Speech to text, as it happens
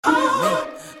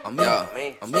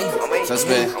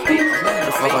Suspect. What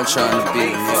the fuck I'm trying to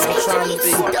be,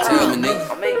 nigga? Tell me, nigga.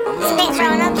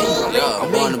 I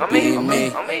wanna be me.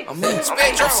 I'm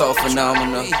so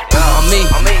phenomenal. I'm me.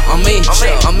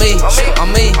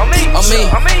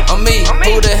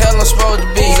 Who the hell I'm supposed to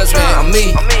be? I'm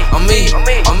me. Who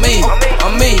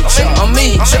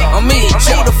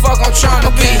the fuck I'm trying to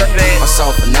be? I'm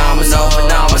so phenomenal.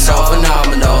 I'm so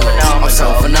phenomenal. I'm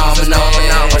so phenomenal.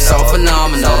 I'm so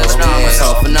phenomenal. I'm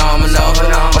so phenomenal.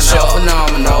 I'm so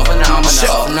phenomenal. I'm so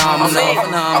phenomenal.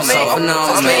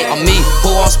 I'm me, who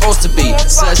I'm supposed to be.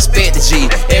 Suspect the G.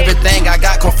 Everything I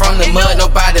got come from the mud,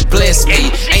 nobody bless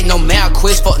me. Ain't no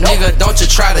malquiz, fuck nigga, don't you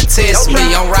try to test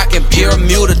me. I'm rocking pure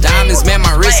Muta diamonds, man,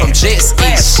 my wrist, I'm jet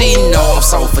ski. She know I'm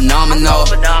so phenomenal.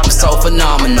 I'm so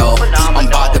phenomenal. I'm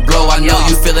about to blow, I know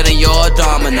you feel it in your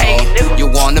domino. You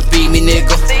wanna beat me,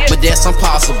 nigga, but that's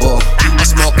impossible. I'm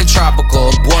smoking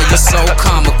tropical, boy, you're so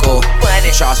comical.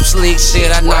 Try some sleek shit,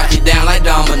 I knock you down like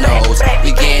dominoes.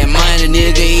 We getting money,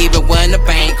 nigga, even when the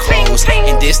bank closed.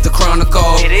 And this the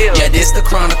chronicle, yeah, this the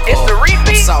chronicle.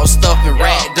 I'm sauced up and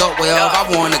racked up wherever I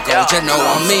wanna go. Just know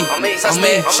I'm me.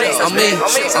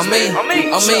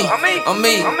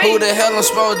 Who the hell I'm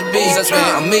supposed to be?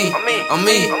 I'm me.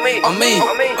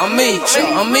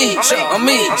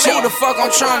 Who the fuck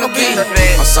I'm trying to be?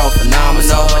 I'm so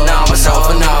phenomenal. I'm so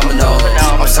phenomenal.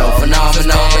 I'm so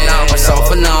phenomenal. I'm so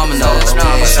phenomenal.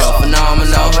 I'm so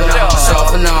phenomenal. I'm so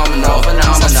phenomenal.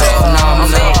 I'm so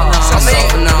phenomenal.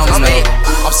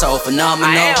 I'm so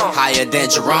phenomenal, higher than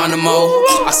Geronimo.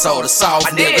 I sold a soft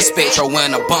nigga, Specktro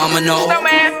and Abominable.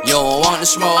 You don't want the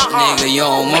smoke, nigga, you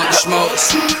don't want the smoke.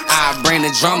 I bring the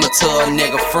drummer to a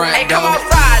nigga front door.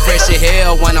 Fresh as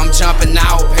hell when I'm jumping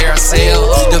out,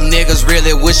 parasail. Them niggas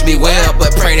really wish me well,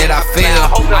 but pray that I fail.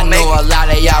 I know a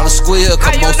lot of y'all will squeal,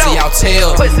 cause most of y'all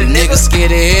tell. Niggas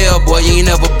scared of hell, boy, you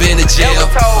ain't never been to jail.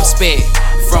 Spec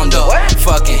from the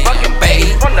fucking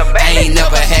bay. I ain't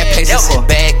never had patience in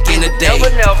back in the day.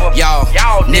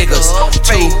 Y'all niggas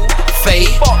too fake.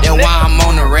 That's why I'm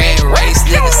on the rat race.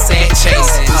 Niggas sad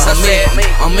chasing.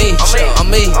 I'm me.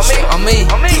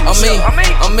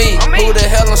 Who the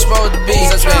hell I'm supposed to be?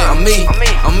 I'm me.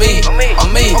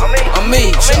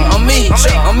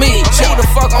 Who the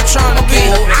fuck I'm trying to be?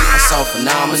 I'm so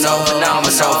phenomenal. I'm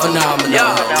so phenomenal.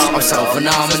 I'm so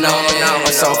phenomenal. I'm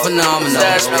so phenomenal.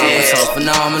 I'm so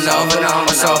phenomenal. I'm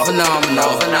so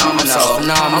phenomenal. I'm so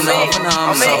phenomenal.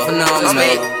 I'm so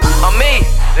phenomenal. I'm me.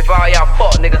 If all y'all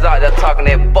fuck niggas out there talking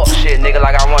that fuck shit, nigga,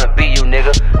 like I wanna be you,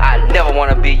 nigga, I never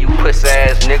wanna be you pussy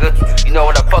ass nigga. You know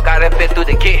what the fuck I done been through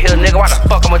to get here, nigga? Why the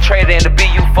fuck I'ma trade in to be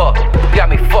you fuck? You got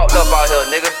me fucked up out here,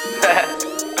 nigga.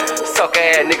 Suck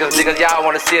ass niggas, y'all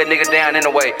wanna see a nigga down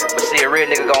anyway, but see a real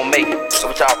nigga gon' make it. So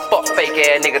what y'all fuck fake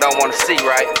ass nigga don't wanna see,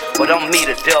 right? But I'm me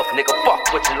to death, nigga.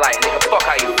 Fuck what you like, nigga. Fuck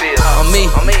how you feel. I'm me.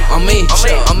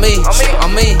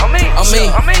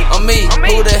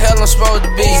 Who the hell I'm supposed to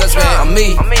be? I'm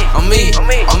me.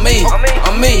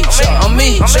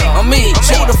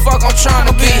 Who the fuck I'm trying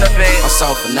to be? I'm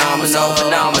so phenomenal.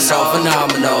 I'm so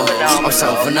phenomenal. I'm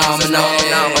so phenomenal.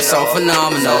 I'm so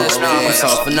phenomenal. I'm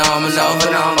so phenomenal.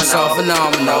 I'm so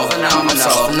phenomenal. I'm so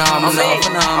phenomenal.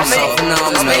 I'm so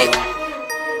phenomenal.